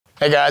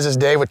Hey guys, it's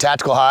Dave with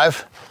Tactical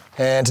Hyve,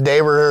 and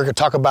today we're going to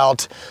talk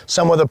about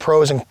some of the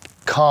pros and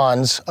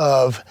cons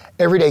of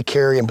everyday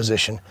carry and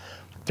position.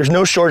 There's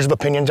no shortage of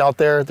opinions out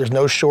there. There's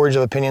no shortage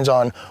of opinions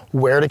on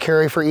where to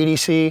carry for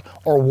EDC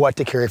or what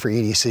to carry for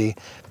EDC.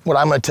 What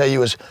I'm going to tell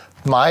you is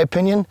my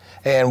opinion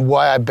and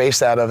why I base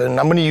that of it, and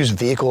I'm going to use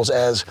vehicles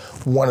as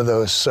one of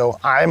those. So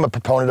I'm a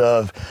proponent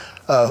of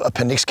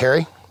appendix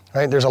carry.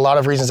 Right? There's a lot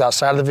of reasons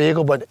outside of the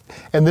vehicle, but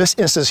in this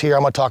instance here,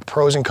 I'm going to talk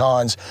pros and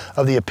cons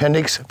of the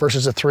appendix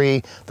versus the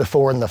 3, the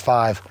 4, and the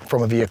 5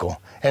 from a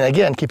vehicle. And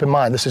again, keep in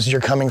mind, this is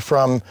you're coming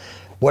from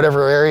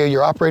whatever area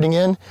you're operating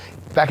in,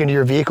 back into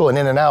your vehicle and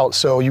in and out,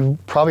 so you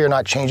probably are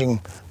not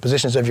changing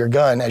positions of your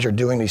gun as you're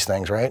doing these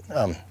things, right?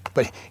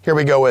 But here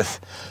we go with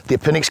the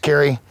appendix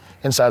carry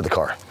inside of the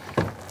car.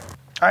 All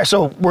right,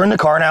 so we're in the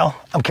car now.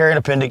 I'm carrying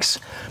appendix.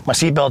 My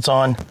seatbelt's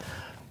on.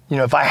 You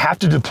know, if I have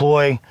to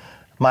deploy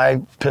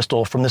my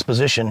pistol from this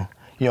position,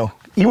 you know,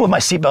 even with my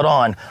seatbelt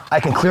on, I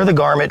can clear the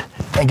garment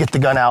and get the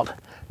gun out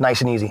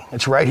nice and easy.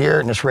 It's right here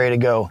and it's ready to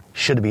go,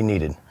 should it be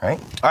needed, right?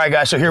 All right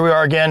guys, so here we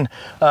are again.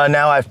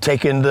 Now I've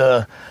taken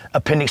the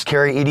appendix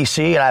carry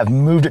EDC and I've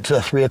moved it to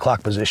the 3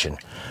 o'clock position,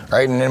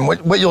 right? And then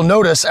what you'll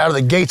notice out of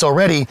the gates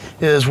already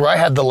is where I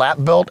had the lap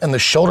belt and the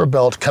shoulder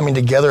belt coming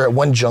together at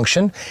one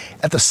junction,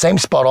 at the same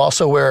spot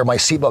also where my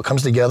seatbelt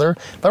comes together.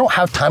 If I don't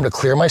have time to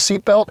clear my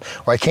seatbelt,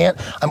 or I can't,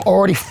 I'm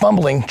already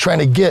fumbling trying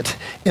to get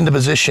into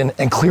position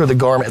and clear the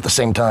garment at the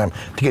same time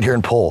to get here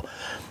and pull.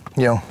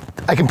 You know,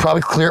 I can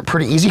probably clear it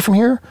pretty easy from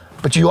here,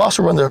 but you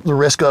also run the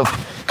risk of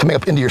coming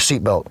up into your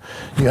seatbelt.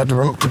 You have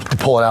to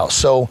pull it out.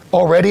 So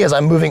already as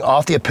I'm moving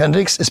off the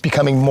appendix, it's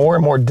becoming more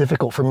and more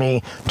difficult for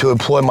me to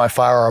employ my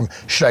firearm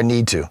should I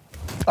need to.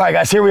 All right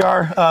guys, here we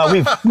are.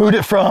 We've moved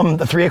it from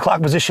the 3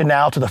 o'clock position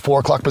now to the 4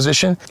 o'clock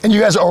position. And you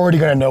guys are already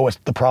gonna know what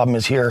the problem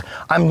is here.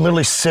 I'm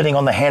literally sitting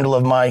on the handle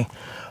of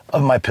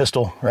my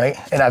pistol, right?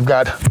 And I've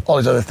got all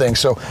these other things.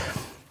 So,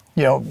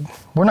 you know,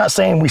 we're not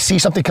saying we see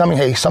something coming,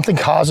 hey, something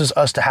causes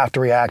us to have to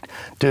react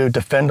to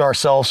defend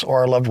ourselves or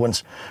our loved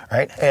ones,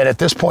 right? And at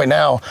this point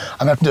now,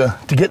 I'm having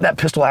to get that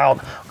pistol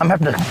out, I'm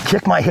having to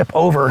kick my hip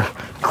over,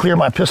 clear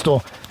my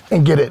pistol,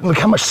 and get it. Look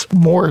how much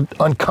more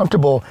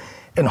uncomfortable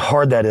and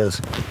hard that is.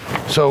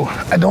 So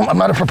I'm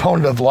not a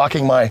proponent of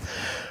locking my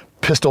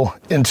pistol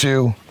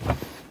into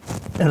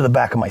the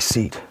back of my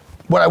seat.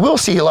 What I will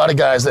see a lot of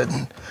guys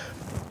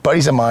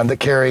buddies of mine that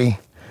carry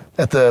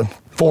at the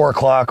 4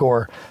 o'clock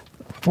or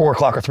 4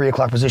 o'clock or 3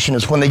 o'clock position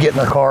is when they get in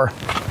their car,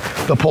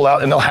 they'll pull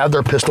out and they'll have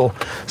their pistol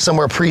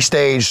somewhere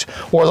pre-staged,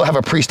 or they'll have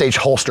a pre-staged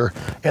holster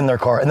in their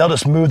car, and they'll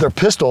just move their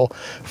pistol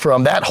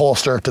from that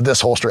holster to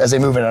this holster as they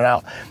move in and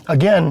out.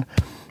 Again,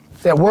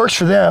 it works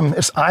for them.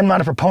 I'm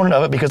not a proponent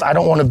of it because I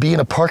don't want to be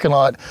in a parking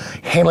lot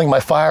handling my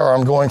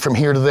firearm going from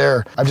here to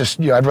there. I'd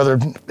rather,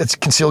 it's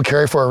concealed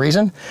carry for a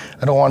reason.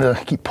 I don't want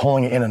to keep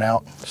pulling it in and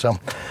out. So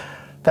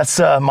that's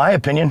my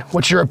opinion.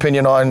 What's your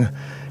opinion on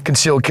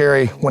concealed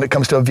carry when it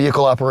comes to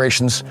vehicle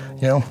operations?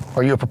 You know,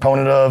 are you a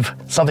proponent of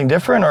something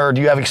different, or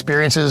do you have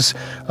experiences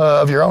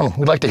of your own?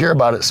 We'd like to hear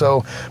about it.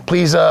 So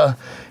please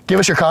give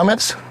us your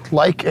comments,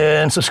 like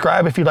and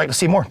subscribe if you'd like to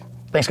see more.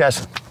 Thanks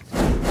guys.